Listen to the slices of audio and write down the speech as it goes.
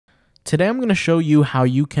Today I'm going to show you how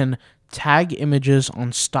you can tag images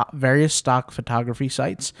on various stock photography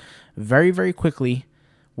sites very quickly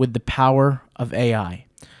with the power of AI.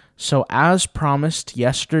 So as promised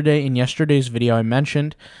in yesterday's video, I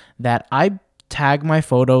mentioned that I tag my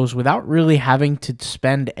photos without really having to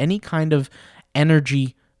spend any kind of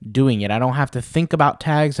energy doing it. I don't have to think about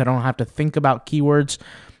tags. I don't have to think about keywords.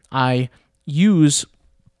 I use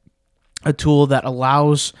a tool that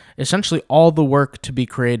allows essentially all the work to be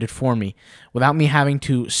created for me without me having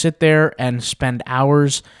to sit there and spend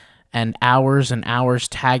hours and hours and hours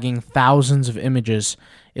tagging thousands of images.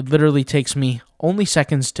 It literally takes me only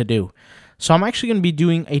seconds to do. So I'm actually going to be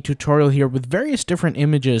doing a tutorial here with various different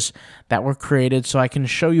images that were created so I can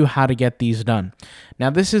show you how to get these done.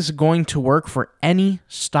 Now this is going to work for any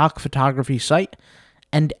stock photography site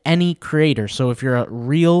and any creator. So if you're a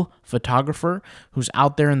real photographer who's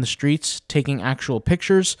out there in the streets taking actual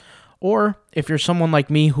pictures, or if you're someone like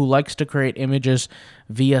me who likes to create images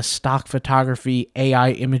via stock photography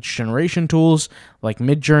AI image generation tools like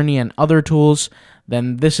Midjourney and other tools,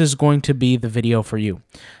 then this is going to be the video for you.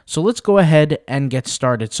 So let's go ahead and get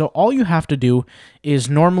started. So all you have to do is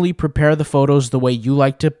normally prepare the photos the way you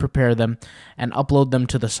like to prepare them and upload them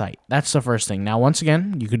to the site. That's the first thing. Now, once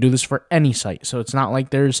again, you could do this for any site, so it's not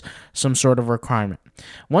like there's some sort of requirement.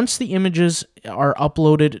 Once the images are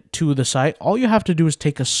uploaded to the site, all you have to do is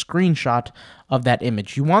take a screenshot of that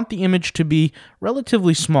image. You want the image to be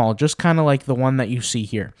relatively small, just kind of like the one that you see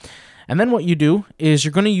here. And then what you do is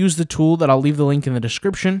you're going to use the tool that I'll leave the link in the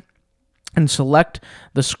description and select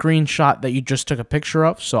the screenshot that you just took a picture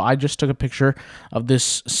of. So I just took a picture of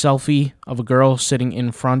this selfie of a girl sitting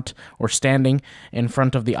in front or standing in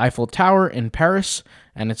front of the Eiffel Tower in Paris,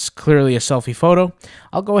 and it's clearly a selfie photo.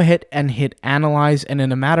 I'll go ahead and hit analyze, and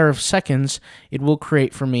in a matter of seconds, it will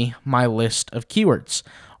create for me my list of keywords.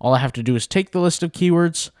 All I have to do is take the list of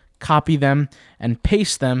keywords, copy them, and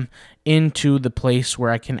paste them into the place where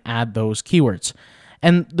I can add those keywords.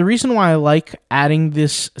 And the reason why I like adding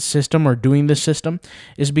this system or doing this system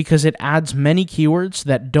is because it adds many keywords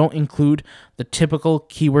that don't include the typical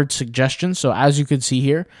keyword suggestions. So as you can see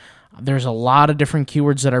here, there's a lot of different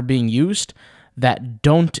keywords that are being used that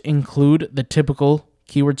don't include the typical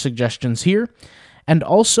keyword suggestions here. And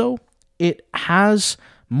also, it has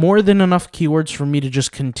more than enough keywords for me to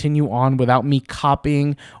just continue on without me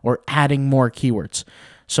copying or adding more keywords.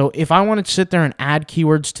 So if I wanted to sit there and add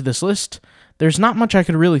keywords to this list, there's not much I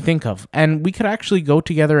could really think of. And we could actually go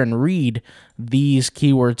together and read these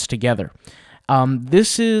keywords together.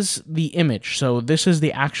 This is the image. So this is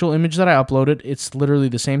the actual image that I uploaded. It's literally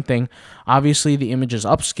the same thing. Obviously, the image is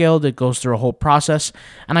upscaled. It goes through a whole process.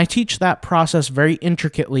 And I teach that process very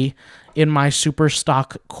intricately in my Super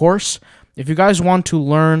Stock course. If you guys want to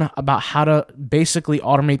learn about how to basically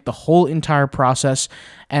automate the whole entire process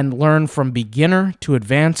and learn from beginner to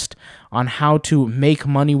advanced on how to make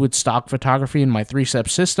money with stock photography in my 3-step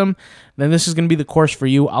system, then this is going to be the course for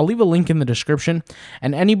you. I'll leave a link in the description,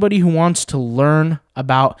 and anybody who wants to learn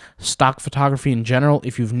about stock photography in general,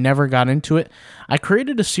 if you've never got into it, I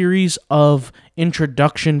created a series of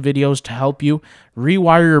introduction videos to help you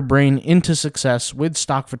rewire your brain into success with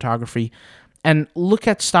stock photography and look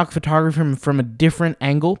at stock photography from a different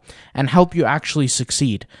angle and help you actually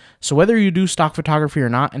succeed. So whether you do stock photography or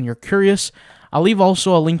not and you're curious, I'll leave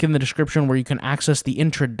also a link in the description where you can access the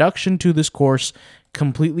introduction to this course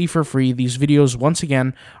completely for free. These videos, once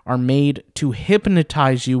again, are made to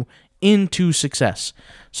hypnotize you into success.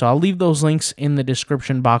 So I'll leave those links in the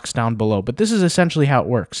description box down below. But this is essentially how it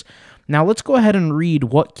works. Now let's go ahead and read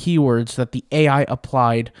what keywords that the AI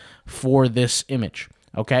applied for this image.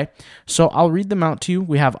 Okay, so I'll read them out to you.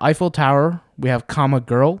 We have Eiffel Tower, we have comma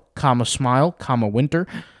girl, comma smile, comma winter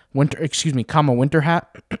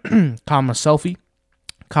hat, comma selfie,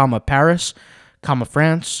 comma Paris, comma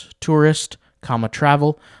France, tourist, comma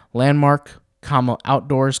travel, landmark, comma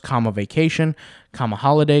outdoors, comma vacation, comma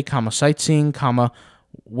holiday, comma sightseeing, comma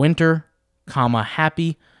winter, comma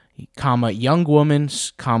happy, comma young woman,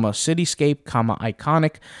 comma cityscape, comma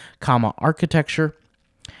iconic, comma architecture,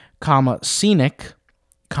 comma scenic,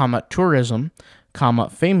 comma tourism, comma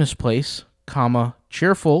famous place, comma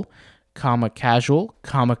cheerful, comma casual,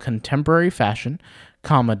 comma contemporary fashion,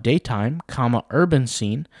 comma daytime, comma urban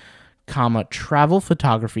scene, comma travel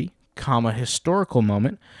photography, comma historical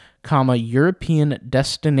moment, comma European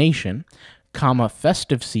destination, comma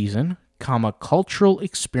festive season, comma cultural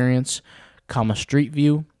experience, comma street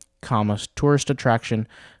view, comma tourist attraction,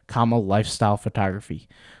 comma lifestyle photography.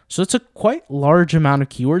 So it's a quite large amount of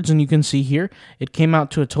keywords, and you can see here it came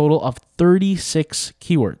out to a total of 36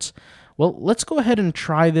 keywords. Well, let's go ahead and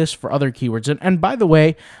try this for other keywords. And by the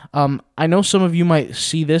way, I know some of you might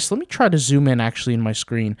see this. Let me try to zoom in actually in my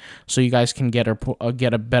screen so you guys can get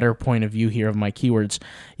a better point of view here of my keywords.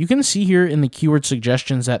 You can see here in the keyword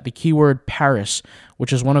suggestions that the keyword Paris,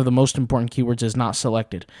 which is one of the most important keywords, is not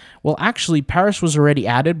selected. Well, actually, Paris was already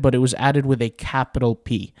added, but it was added with a capital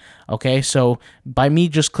P. Okay, so by me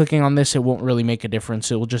just clicking on this, it won't really make a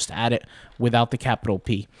difference. It will just add it without the capital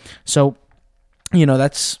P. So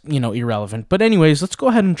that's, irrelevant. But anyways, let's go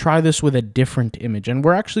ahead and try this with a different image. And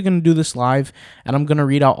we're actually going to do this live, and I'm going to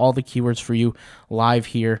read out all the keywords for you live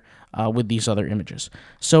here with these other images.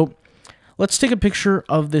 So let's take a picture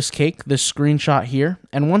of this cake, this screenshot here.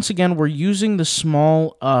 And once again, we're using the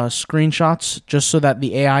small screenshots just so that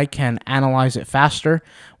the AI can analyze it faster.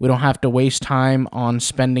 We don't have to waste time on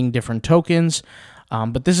spending different tokens.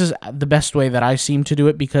 But this is the best way that I seem to do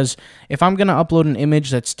it, because if I'm going to upload an image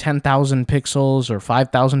that's 10,000 pixels or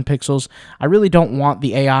 5,000 pixels, I really don't want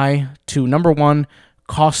the AI to, number one,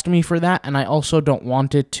 cost me for that, and I also don't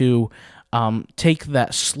want it to take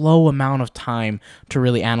that slow amount of time to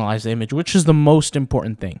really analyze the image, which is the most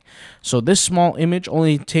important thing. So this small image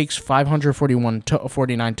only takes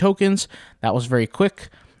 549 tokens. That was very quick.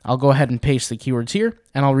 I'll go ahead and paste the keywords here,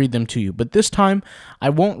 and I'll read them to you. But this time, I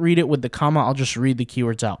won't read it with the comma. I'll just read the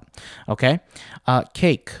keywords out. Okay?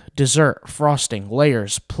 Cake, dessert, frosting,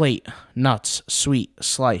 layers, plate, nuts, sweet,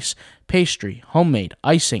 slice, pastry, homemade,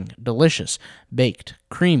 icing, delicious, baked,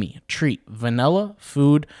 creamy, treat, vanilla,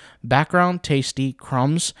 food, background, tasty,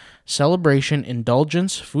 crumbs, celebration,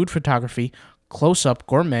 indulgence, food photography, close-up,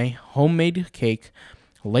 gourmet, homemade cake,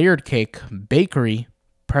 layered cake, bakery,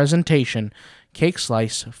 presentation, cake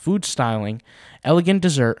slice, food styling, elegant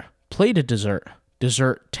dessert, plated dessert,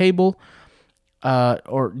 dessert table,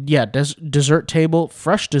 dessert table,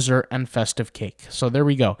 fresh dessert, and festive cake. So there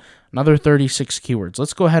we go. Another 36 keywords.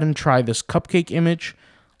 Let's go ahead and try this cupcake image.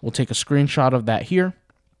 We'll take a screenshot of that here.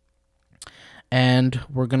 And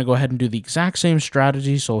we're going to go ahead and do the exact same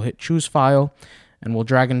strategy. So we'll hit choose file, and we'll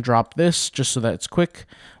drag and drop this just so that it's quick.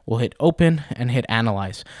 We'll hit open and hit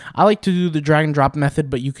analyze. I like to do the drag and drop method,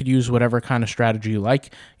 but you could use whatever kind of strategy you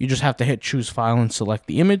like. You just have to hit choose file and select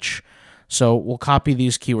the image. So we'll copy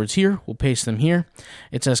these keywords here. We'll paste them here.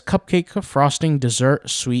 It says cupcake, frosting, dessert,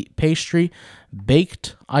 sweet, pastry,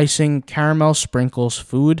 baked, icing, caramel, sprinkles,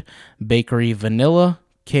 food, bakery, vanilla,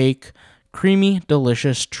 cake, creamy,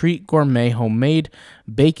 delicious, treat, gourmet, homemade,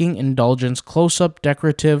 baking, indulgence, close-up,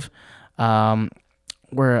 decorative, I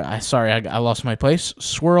lost my place.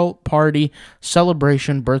 Swirl, party,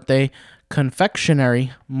 celebration, birthday,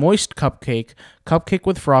 confectionery, moist cupcake, cupcake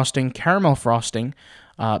with frosting, caramel frosting,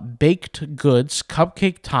 baked goods,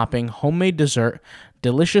 cupcake topping, homemade dessert,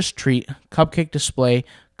 delicious treat, cupcake display,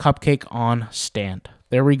 cupcake on stand.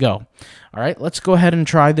 There we go. All right, let's go ahead and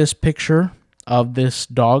try this picture of this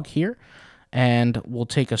dog here, and we'll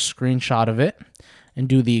take a screenshot of it and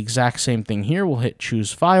do the exact same thing here. We'll hit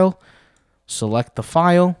choose file, select the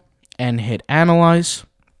file, and hit analyze,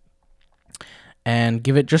 and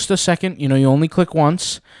give it just a second. You only click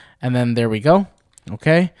once, and then there we go.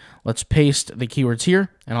 Okay, let's paste the keywords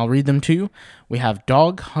here, and I'll read them to you. We have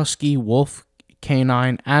dog, husky, wolf,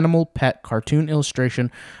 canine, animal, pet, cartoon,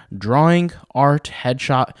 illustration, drawing, art,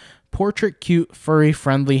 headshot, portrait, cute, furry,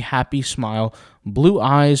 friendly, happy, smile, blue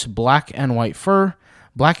eyes, black and white fur,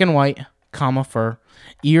 black and white, comma, fur,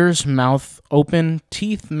 ears, mouth, open,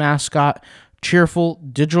 teeth, mascot, cheerful,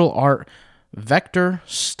 digital art, vector,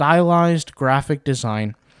 stylized graphic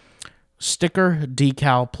design, sticker,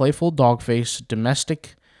 decal, playful dog face,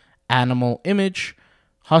 domestic animal image,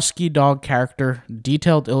 husky dog character,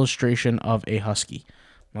 detailed illustration of a husky.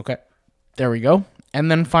 Okay, there we go.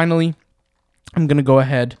 And then finally, I'm going to go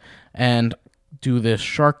ahead and do this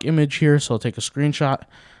shark image here. So I'll take a screenshot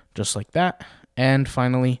just like that. And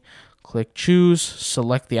finally, click choose,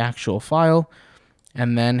 select the actual file,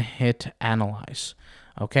 and then hit analyze.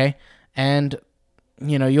 Okay, and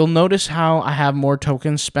you'll notice how I have more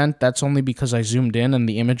tokens spent. That's only because I zoomed in and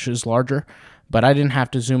the image is larger, but I didn't have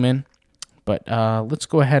to zoom in. But let's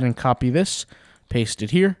go ahead and copy this, paste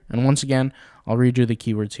it here, and once again, I'll read you the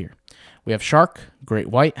keywords here. We have shark, great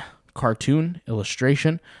white, cartoon,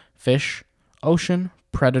 illustration, fish, ocean,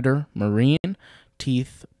 predator, marine,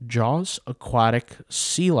 teeth, jaws, aquatic,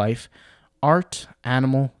 sea life, art,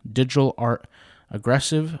 animal, digital art,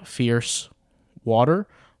 aggressive, fierce, water,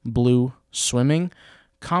 blue, swimming,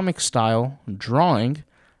 comic style, drawing,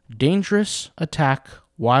 dangerous, attack,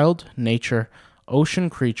 wild, nature, ocean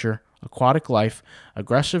creature, aquatic life,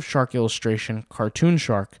 aggressive shark illustration, cartoon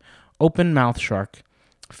shark, open mouth shark,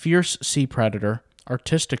 fierce sea predator,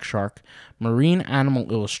 artistic shark, marine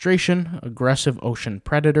animal illustration, aggressive ocean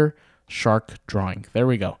predator, shark drawing. There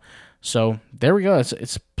we go. So there we go.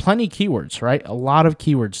 It's plenty keywords, right? A lot of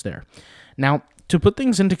keywords there. Now, to put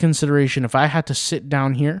things into consideration, if I had to sit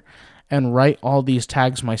down here and write all these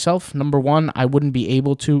tags myself, number one, I wouldn't be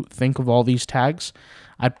able to think of all these tags.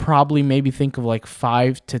 I'd probably maybe think of like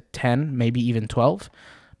 5 to 10, maybe even 12,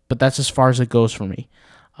 but that's as far as it goes for me.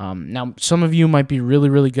 Now, some of you might be really,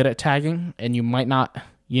 really good at tagging, and you might not,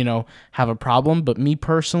 have a problem, but me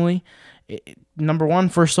personally, number one,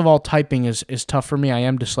 first of all, typing is tough for me. I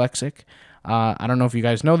am dyslexic. I don't know if you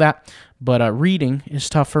guys know that, but reading is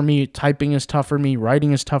tough for me. Typing is tough for me.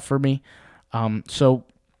 Writing is tough for me. So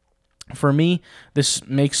for me, this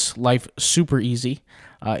makes life super easy.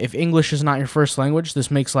 If English is not your first language, this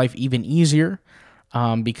makes life even easier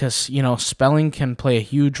because, spelling can play a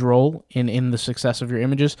huge role in the success of your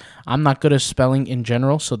images. I'm not good at spelling in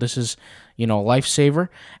general, so this is, a lifesaver.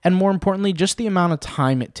 And more importantly, just the amount of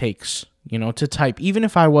time it takes, to type. Even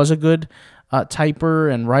if I was a good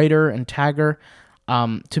typer and writer and tagger,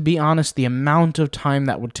 to be honest, the amount of time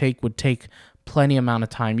that would take plenty amount of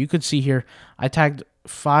time. You could see here, I tagged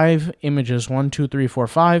 5 images, 1, 2, 3, 4,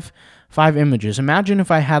 5 images. Imagine if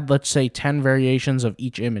I had, let's say, 10 variations of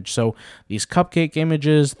each image. So these cupcake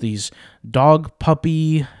images, these dog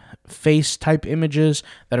puppy face type images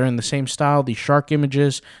that are in the same style, these shark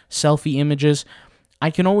images, selfie images. I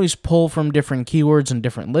can always pull from different keywords and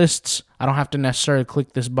different lists. I don't have to necessarily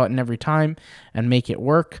click this button every time and make it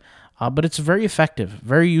work, but it's very effective,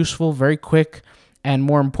 very useful, very quick, and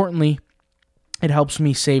more importantly, it helps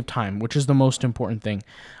me save time, which is the most important thing.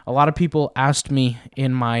 A lot of people asked me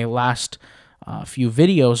in my last few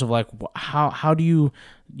videos of like, how do you,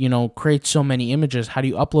 create so many images? How do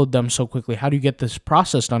you upload them so quickly? How do you get this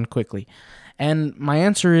process done quickly? And my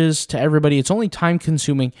answer is to everybody, it's only time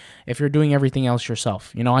consuming if you're doing everything else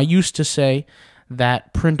yourself. I used to say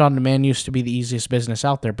that print on demand used to be the easiest business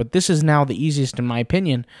out there, but this is now the easiest in my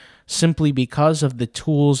opinion, simply because of the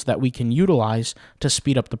tools that we can utilize to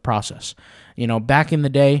speed up the process. Back in the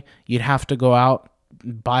day, you'd have to go out,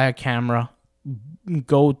 buy a camera,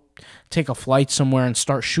 go take a flight somewhere and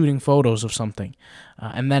start shooting photos of something.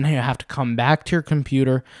 And then you have to come back to your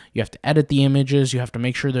computer. You have to edit the images. You have to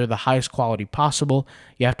make sure they're the highest quality possible.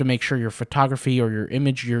 You have to make sure your photography or your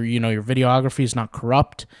image, your videography is not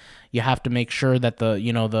corrupt. You have to make sure that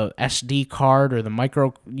the SD card or the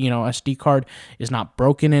micro, SD card is not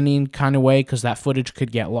broken in any kind of way, because that footage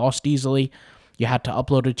could get lost easily. You had to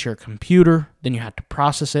upload it to your computer, then you had to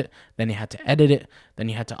process it, then you had to edit it, then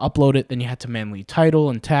you had to upload it, then you had to manually title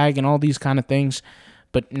and tag and all these kind of things.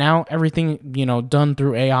 But now everything, done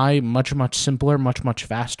through AI, much, much simpler, much, much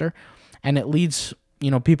faster. And it leads,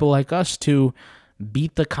 people like us to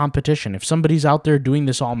beat the competition. If somebody's out there doing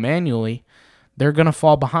this all manually, they're going to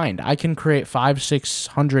fall behind. I can create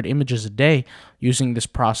 500-600 images a day using this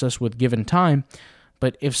process with given time.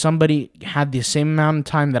 But if somebody had the same amount of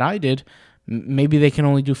time that I did, maybe they can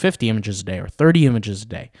only do 50 images a day or 30 images a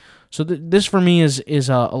day. So this for me is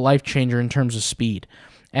a life changer in terms of speed.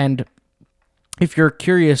 And if you're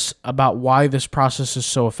curious about why this process is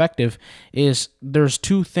so effective, there's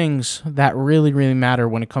 2 things that really, really matter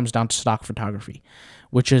when it comes down to stock photography,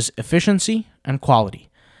 which is efficiency and quality.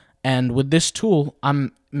 And with this tool,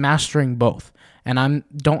 I'm mastering both. And I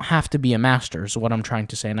don't have to be a master is what I'm trying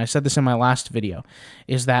to say. And I said this in my last video,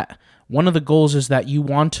 is that one of the goals is that you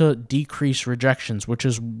want to decrease rejections, which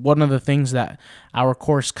is one of the things that our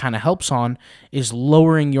course kind of helps on, is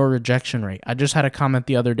lowering your rejection rate. I just had a comment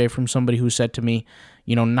the other day from somebody who said to me,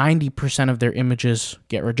 90% of their images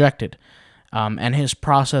get rejected. And his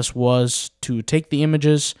process was to take the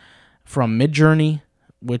images from Midjourney,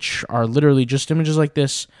 which are literally just images like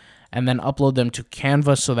this, and then upload them to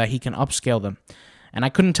Canva so that he can upscale them. And I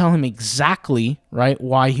couldn't tell him exactly, right,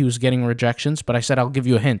 why he was getting rejections, but I said, I'll give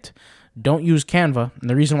you a hint. Don't use Canva. And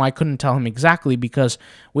the reason why I couldn't tell him exactly, because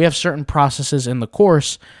we have certain processes in the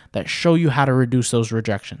course that show you how to reduce those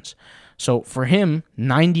rejections. So for him,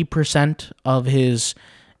 90% of his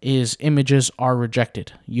images are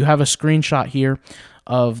rejected. You have a screenshot here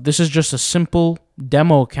of, this is just a simple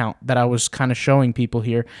demo account that I was kind of showing people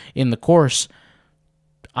here in the course.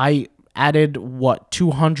 I added,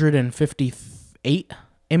 258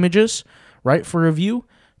 images, right, for review.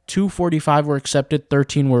 245 were accepted,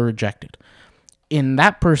 13 were rejected. In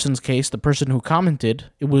that person's case, the person who commented,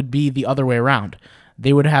 it would be the other way around.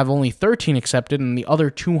 They would have only 13 accepted and the other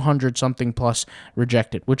 200 something plus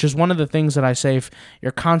rejected, which is one of the things that I say, if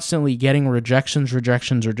you're constantly getting rejections, you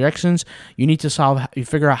need to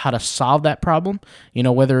figure out how to solve that problem,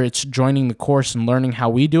 whether it's joining the course and learning how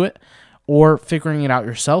we do it, or figuring it out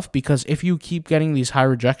yourself, because if you keep getting these high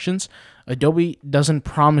rejections, Adobe doesn't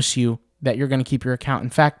promise you that you're going to keep your account. In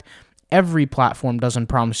fact, every platform doesn't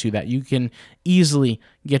promise you that. You can easily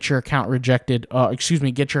get your account rejected,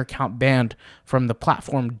 get your account banned from the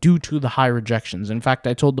platform due to the high rejections. In fact,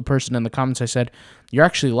 I told the person in the comments, I said, you're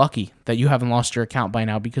actually lucky that you haven't lost your account by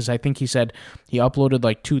now, because I think he said he uploaded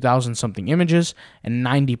like 2,000 something images and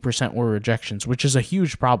 90% were rejections, which is a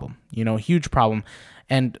huge problem, huge problem.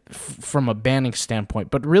 And from a banning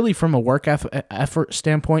standpoint, but really from a work effort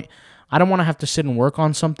standpoint, I don't want to have to sit and work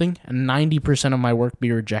on something and 90% of my work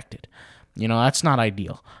be rejected. That's not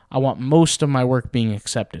ideal. I want most of my work being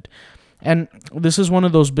accepted. And this is one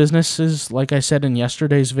of those businesses, like I said in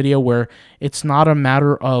yesterday's video, where it's not a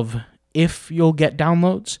matter of if you'll get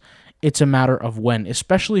downloads, it's a matter of when,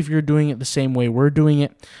 especially if you're doing it the same way we're doing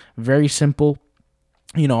it. Very simple,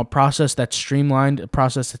 a process that's streamlined, a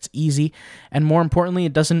process that's easy, and more importantly,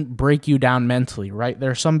 it doesn't break you down mentally, right?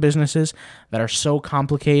 There are some businesses that are so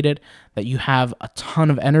complicated that you have a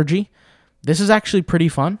ton of energy. This is actually pretty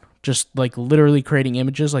fun, just like literally creating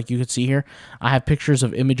images like you could see here. I have pictures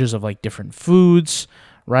of images of like different foods,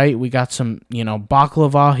 right? We got some,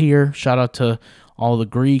 baklava here. Shout out to all the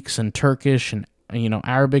Greeks and Turkish and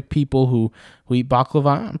Arabic people who eat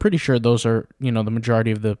baklava. I'm pretty sure those are, the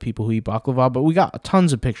majority of the people who eat baklava, but we got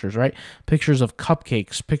tons of pictures, right? Pictures of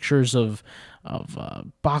cupcakes, pictures of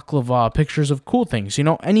baklava, pictures of cool things,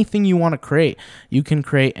 anything you want to create, you can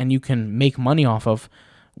create and you can make money off of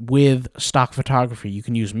with stock photography. You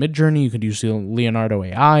can use Midjourney, you could use Leonardo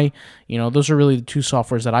AI, those are really the two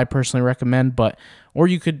softwares that I personally recommend, or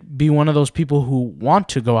you could be one of those people who want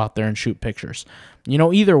to go out there and shoot pictures.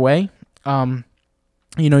 Either way,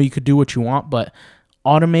 you could do what you want, but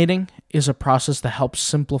automating is a process that helps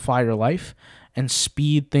simplify your life and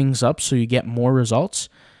speed things up so you get more results.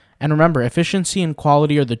 And remember, efficiency and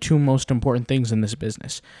quality are the two most important things in this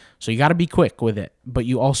business. So you got to be quick with it, but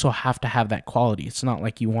you also have to have that quality. It's not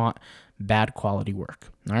like you want bad quality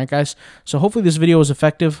work. All right, guys. So hopefully this video was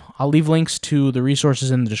effective. I'll leave links to the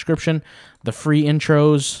resources in the description, the free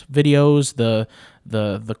intros, videos,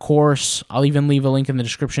 the course. I'll even leave a link in the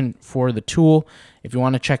description for the tool if you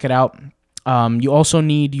want to check it out. You also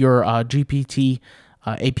need your GPT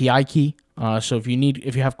API key. So if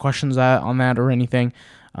you have questions on that or anything,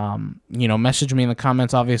 message me in the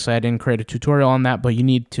comments. Obviously, I didn't create a tutorial on that, but you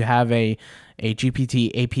need to have a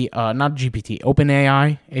GPT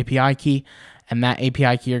OpenAI API key, and that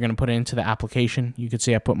API key you're going to put it into the application. You can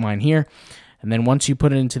see I put mine here, and then once you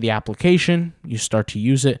put it into the application, you start to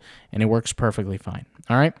use it, and it works perfectly fine.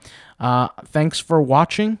 All right. Thanks for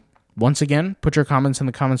watching. Once again, put your comments in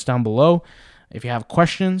the comments down below. If you have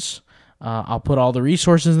questions, I'll put all the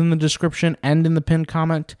resources in the description and in the pinned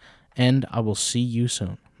comment, and I will see you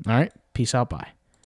soon. All right. Peace out. Bye.